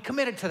 And we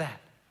committed to that,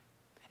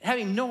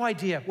 having no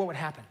idea what would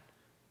happen.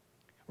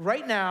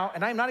 Right now,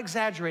 and I'm not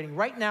exaggerating,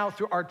 right now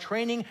through our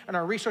training and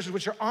our resources,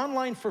 which are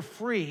online for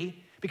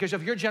free because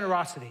of your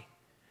generosity,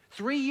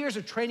 3 years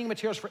of training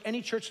materials for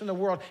any church in the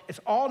world. It's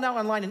all now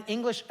online in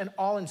English and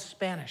all in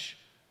Spanish.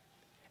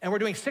 And we're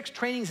doing 6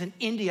 trainings in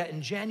India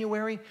in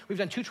January. We've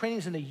done 2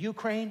 trainings in the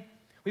Ukraine.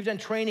 We've done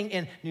training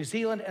in New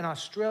Zealand and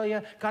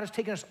Australia. God has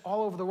taken us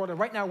all over the world. And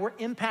right now we're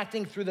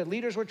impacting, through the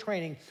leaders we're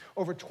training,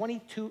 over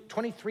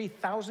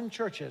 23,000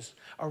 churches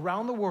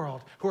around the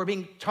world who are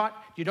being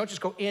taught, you don't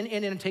just go in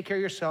and take care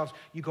of yourselves.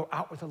 You go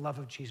out with the love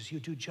of Jesus. You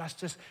do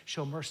justice,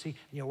 show mercy,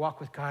 and you walk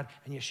with God,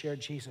 and you share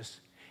Jesus.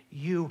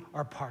 You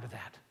are part of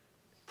that.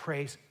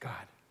 Praise God.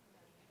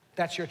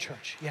 That's your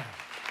church, yeah.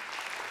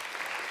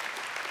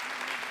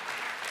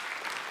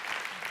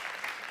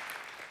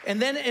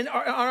 And then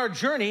on our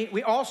journey,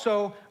 we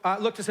also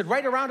looked and said,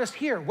 right around us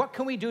here, what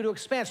can we do to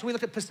expand? So we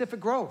looked at Pacific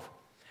Grove.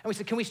 And we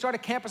said, can we start a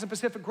campus in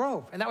Pacific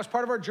Grove? And that was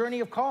part of our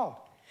journey of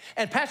Call.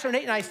 And Pastor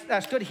Nate and I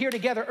stood here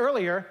together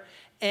earlier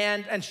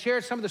and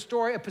shared some of the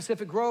story of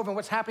Pacific Grove and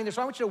what's happening there.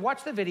 So I want you to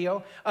watch the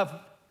video of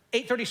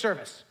 8:30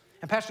 service.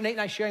 And Pastor Nate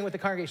and I sharing with the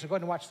congregation. So go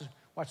ahead and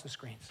watch the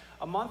screens.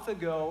 A month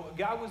ago,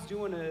 God was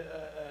doing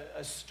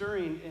a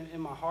stirring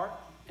in my heart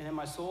and in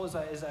my soul as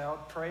I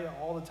pray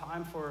all the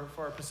time for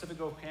our Pacific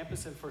Grove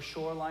campus and for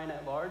Shoreline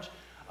at large.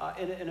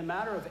 In a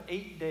matter of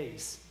 8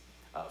 days,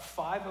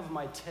 5 of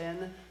my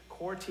 10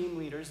 core team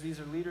leaders, these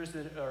are leaders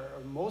that are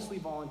mostly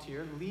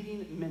volunteer,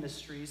 leading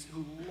ministries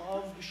who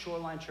love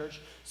Shoreline Church,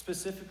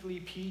 specifically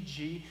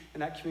PG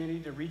and that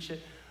community to reach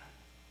it,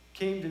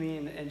 came to me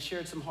and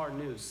shared some hard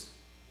news.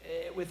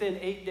 Within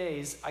 8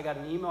 days, I got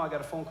an email, I got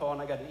a phone call, and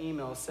I got an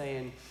email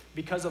saying,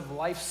 because of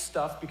life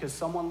stuff, because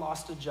someone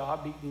lost a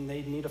job, and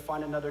they need to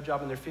find another job,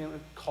 and they're feeling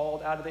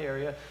called out of the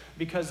area,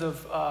 because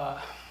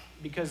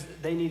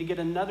they need to get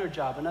another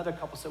job. Another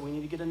couple said, we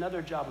need to get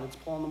another job, and it's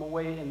pulling them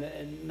away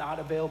and not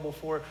available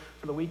for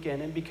the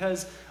weekend. And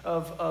because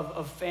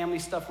of family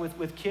stuff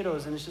with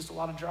kiddos, and it's just a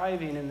lot of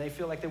driving, and they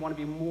feel like they want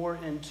to be more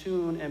in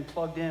tune and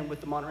plugged in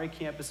with the Monterey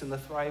campus and the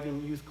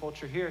thriving youth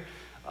culture here,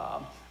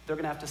 they're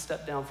going to have to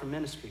step down from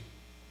ministry.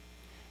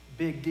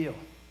 Big deal.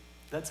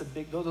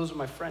 Those are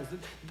my friends.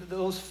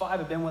 Those 5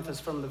 have been with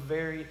us from the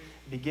very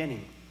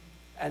beginning.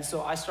 And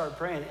so I started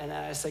praying, and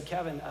I said,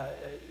 Kevin,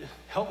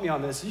 help me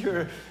on this.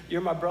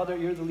 You're my brother.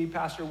 You're the lead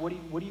pastor. What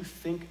do you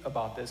think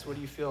about this? What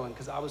are you feeling?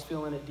 Because I was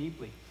feeling it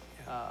deeply.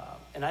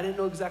 And I didn't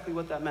know exactly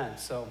what that meant.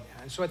 So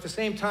at the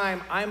same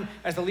time, I'm,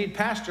 as the lead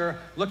pastor,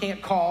 looking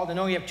at Called, and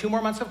knowing we have 2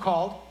 more months of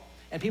Called,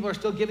 and people are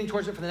still giving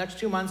towards it for the next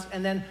 2 months,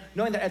 and then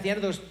knowing that at the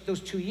end of those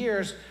 2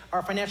 years,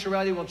 our financial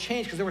reality will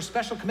change because there were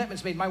special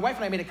commitments made. My wife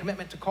and I made a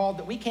commitment to Called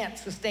that we can't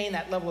sustain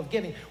that level of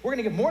giving. We're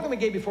going to give more than we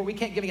gave before. We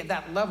can't give at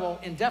that level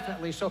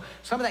indefinitely. So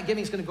some of that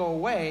giving is going to go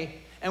away,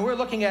 and we're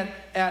looking at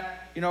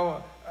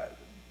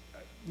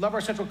Love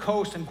Our Central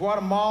Coast and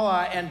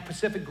Guatemala and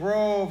Pacific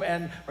Grove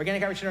and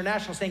Organic Outreach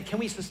International, saying, can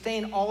we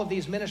sustain all of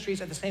these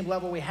ministries at the same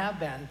level we have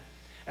been?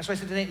 And so I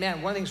said to Nate,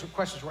 man, one of the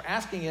questions we're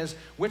asking is,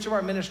 which of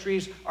our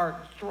ministries are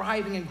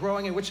thriving and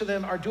growing, and which of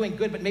them are doing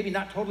good, but maybe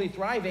not totally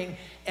thriving,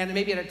 and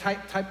maybe at a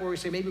type where we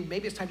say,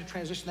 maybe it's time to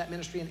transition that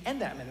ministry and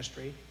end that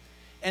ministry.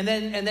 And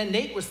then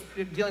Nate was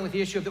dealing with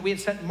the issue of that we had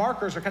set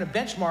markers or kind of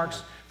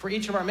benchmarks for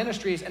each of our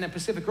ministries. And in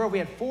Pacific Grove, we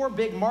had 4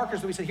 big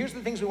markers that we said, here's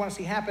the things we want to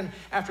see happen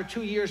after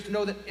 2 years to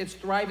know that it's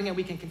thriving and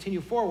we can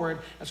continue forward.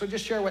 And so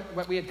just share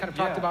what we had kind of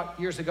talked about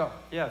years ago.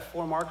 Yeah,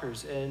 4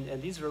 markers.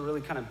 And these are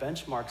really kind of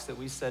benchmarks that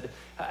we said,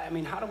 I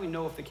mean, how do we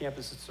know if the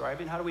campus is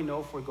thriving? How do we know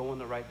if we're going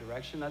the right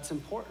direction? That's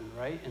important,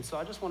 right? And so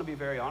I just want to be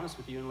very honest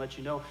with you and let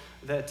you know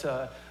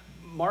that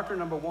marker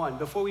number 1,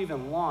 before we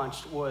even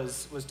launched,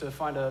 was to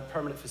find a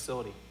permanent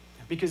facility.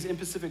 Because in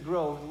Pacific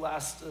Grove, the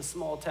last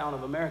small town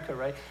of America,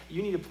 right,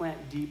 you need to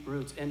plant deep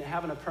roots. And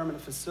having a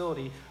permanent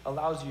facility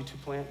allows you to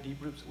plant deep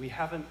roots. We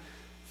haven't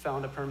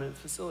found a permanent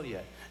facility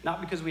yet.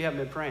 Not because we haven't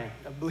been praying.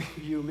 I believe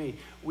you and me,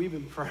 we've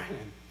been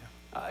praying.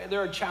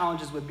 There are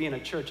challenges with being a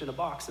church in a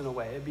box in a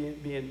way,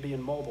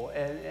 being mobile.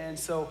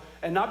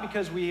 And not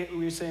because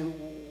we're saying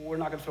we're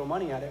not going to throw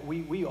money at it.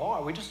 We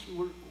are.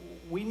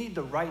 We need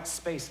the right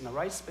space, and the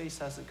right space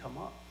hasn't come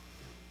up.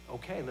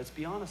 Okay, let's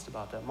be honest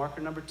about that.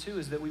 Marker number 2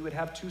 is that we would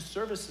have 2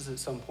 services at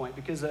some point,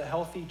 because a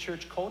healthy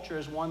church culture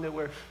is one that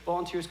where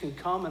volunteers can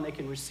come and they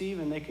can receive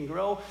and they can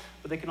grow,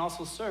 but they can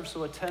also serve.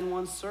 So a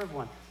 10-1, serve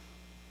 1.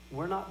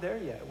 We're not there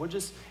yet. We're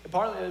just,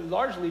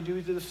 largely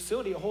due to the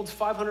facility, it holds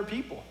 500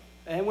 people.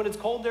 And when it's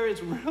cold there,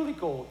 it's really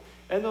cold.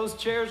 And those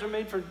chairs are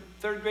made for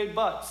 3rd grade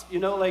butts. You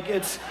know, like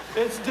it's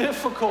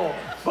difficult,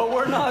 but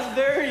we're not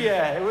there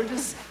yet.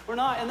 We're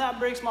not, and that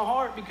breaks my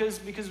heart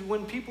because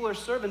when people are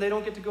serving, they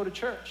don't get to go to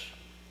church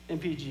in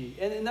PG,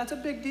 and that's a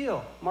big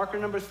deal. Marker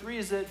number 3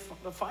 is that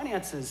the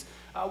finances.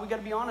 We got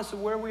to be honest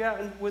with where we're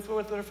at with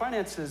our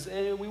finances.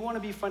 And we want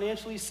to be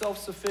financially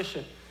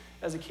self-sufficient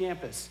as a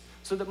campus,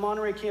 so that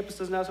Monterey campus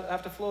doesn't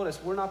have to float us.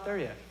 We're not there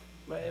yet.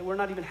 We're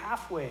not even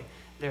halfway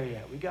there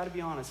yet. We got to be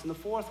honest. And the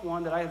 4th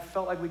one that I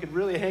felt like we could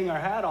really hang our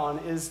hat on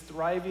is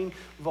thriving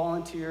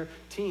volunteer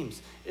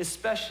teams,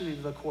 especially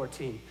the core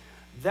team.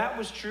 That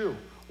was true.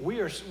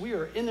 We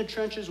are in the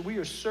trenches. We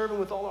are serving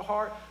with all our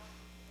heart.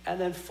 And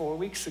then 4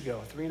 weeks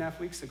ago, 3.5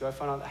 weeks ago, I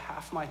found out that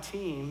half my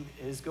team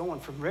is going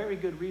for very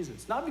good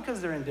reasons. Not because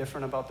they're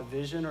indifferent about the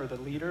vision or the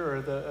leader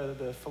or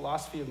the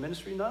philosophy of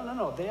ministry.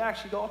 No. They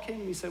actually all came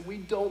to me and said, we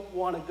don't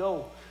want to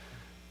go,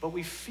 but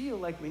we feel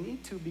like we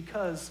need to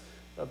because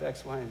of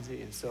X, Y, and Z.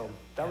 And so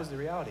that was the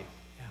reality.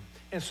 Yeah.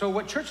 And so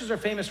what churches are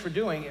famous for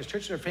doing is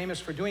churches are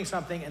famous for doing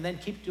something and then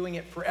keep doing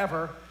it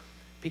forever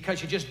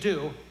because you just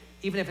do,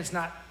 even if it's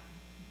not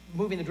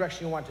moving the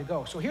direction you want to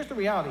go. So here's the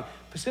reality.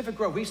 Pacific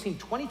Grove, we've seen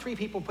 23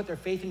 people put their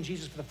faith in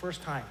Jesus for the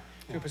first time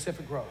through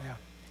Pacific Grove. Yeah.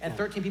 And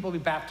 13 people will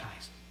be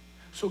baptized.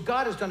 So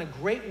God has done a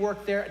great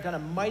work there, done a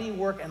mighty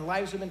work, and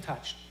lives have been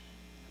touched.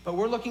 But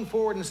we're looking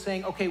forward and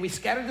saying, okay, we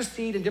scattered the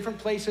seed in different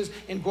places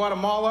in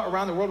Guatemala,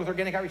 around the world with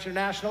Organic Outreach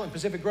International, in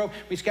Pacific Grove.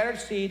 We scattered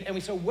seed, and we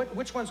said,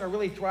 which ones are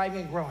really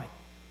thriving and growing?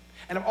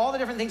 And of all the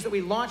different things that we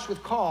launched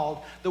with Called,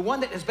 the one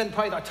that has been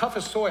probably the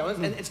toughest soil,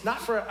 and it's not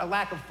for a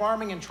lack of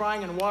farming and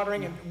trying and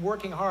watering and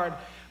working hard,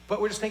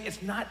 but we're just saying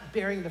it's not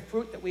bearing the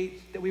fruit that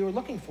we were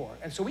looking for.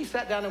 And so we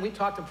sat down and we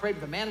talked and prayed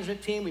with the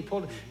management team. We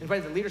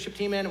invited the leadership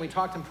team in, and we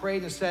talked and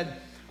prayed and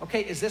said,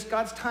 okay, is this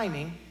God's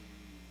timing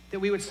that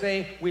we would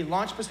say we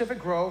launched Pacific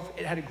Grove,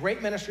 it had a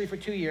great ministry for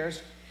 2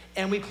 years,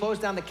 and we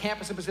closed down the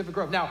campus of Pacific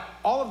Grove. Now,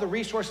 all of the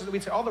resources that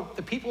we'd say, all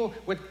the people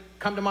would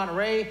come to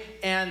Monterey,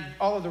 and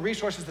all of the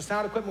resources, the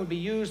sound equipment would be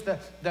used,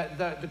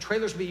 the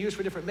trailers would be used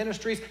for different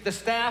ministries. The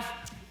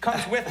staff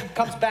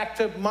comes back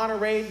to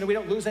Monterey, and we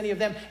don't lose any of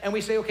them. And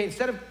we say, okay,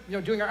 instead of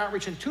doing our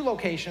outreach in 2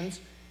 locations,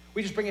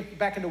 We just bring it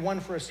back into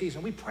one for a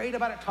season. We prayed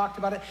about it, talked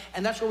about it,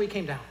 and that's where we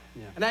came down.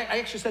 Yeah. And I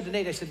actually said to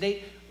Nate, I said,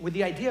 Nate, with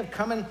the idea of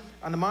coming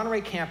on the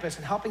Monterey campus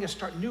and helping us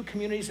start new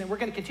communities, and we're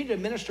going to continue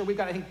to minister. We've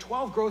got, I think,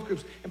 12 growth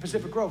groups in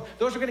Pacific Grove.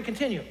 Those are going to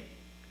continue.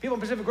 People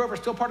in Pacific Grove are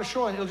still part of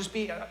Shoreline. It'll just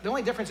be, the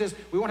only difference is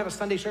we won't have a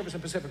Sunday service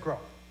in Pacific Grove.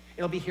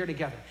 It'll be here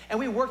together. And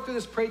we worked through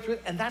this, prayed through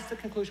it, and that's the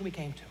conclusion we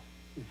came to.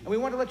 And we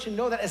want to let you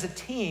know that as a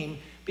team,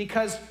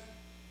 because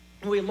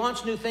when we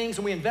launch new things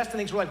and we invest in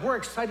things, we're like, we're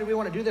excited, we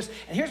want to do this.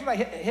 And here's what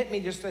hit me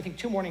just, I think,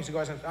 2 mornings ago.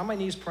 I was on my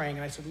knees praying,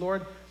 and I said,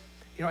 Lord,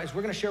 you know, as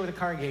we're going to share with the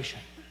congregation,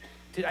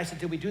 I said,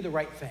 did we do the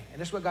right thing? And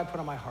this is what God put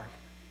on my heart.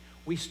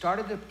 We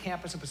started the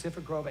campus in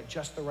Pacific Grove at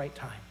just the right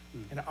time,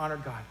 and it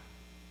honored God.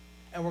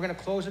 And we're going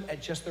to close it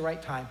at just the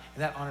right time,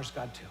 and that honors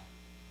God too.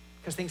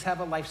 Because things have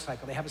a life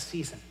cycle, they have a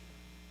season.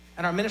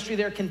 And our ministry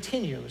there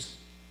continues.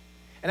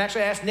 And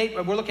actually I asked Nate,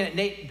 we're looking at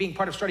Nate being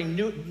part of starting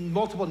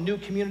multiple new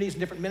communities and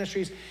different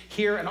ministries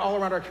here and all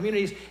around our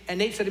communities. And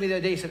Nate said to me the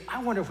other day, he said,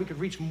 I wonder if we could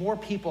reach more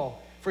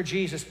people for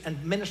Jesus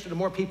and minister to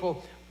more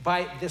people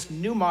by this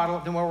new model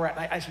than where we're at.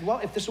 And I said, well,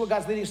 if this is what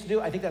God's leading us to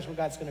do, I think that's what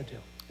God's going to do.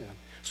 Yeah.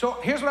 So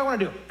here's what I want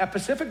to do. At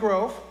Pacific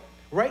Grove,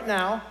 right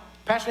now,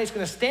 Pastor Nate's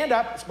going to stand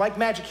up. It's like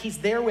magic. He's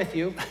there with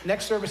you.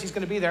 Next service, he's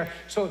going to be there.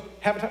 So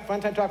have a fun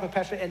time talking with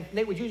Pastor Nate. And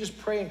Nate, would you just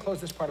pray and close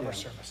this part of our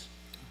service?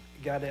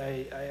 God,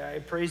 I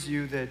praise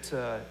you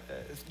that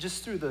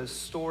just through the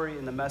story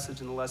and the message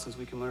and the lessons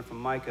we can learn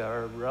from Micah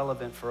are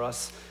relevant for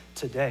us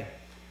today.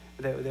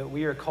 That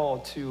we are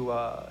called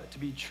to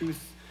be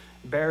truth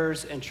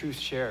bearers and truth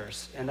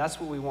sharers. And that's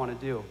what we want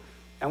to do.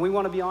 And we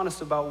want to be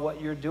honest about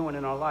what you're doing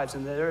in our lives.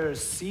 And there are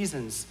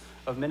seasons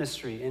of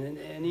ministry.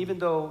 And even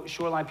though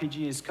Shoreline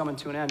PG is coming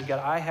to an end, God,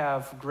 I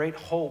have great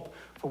hope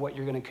for what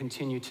you're going to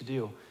continue to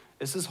do.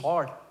 This is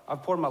hard.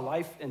 I've poured my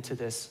life into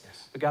this.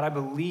 Yes. But God, I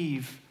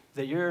believe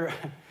that you're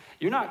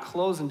not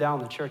closing down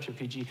the church in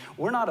PG.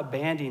 We're not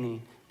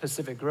abandoning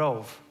Pacific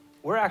Grove.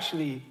 We're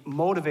actually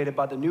motivated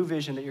by the new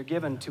vision that you're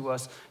giving to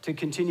us to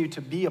continue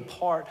to be a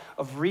part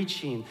of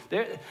reaching.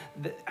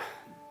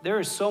 There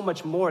is so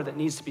much more that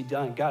needs to be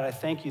done. God, I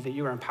thank you that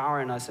you are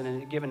empowering us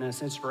and giving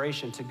us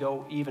inspiration to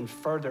go even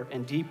further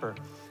and deeper.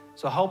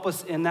 So help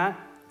us in that.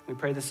 We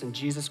pray this in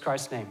Jesus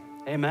Christ's name.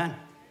 Amen.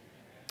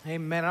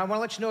 Amen. And I want to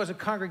let you know as a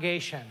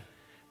congregation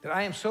that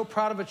I am so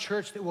proud of a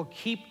church that will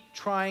keep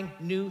trying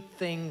new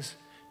things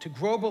to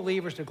grow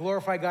believers, to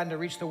glorify God, and to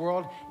reach the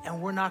world,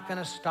 and we're not going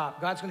to stop.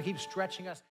 God's going to keep stretching us.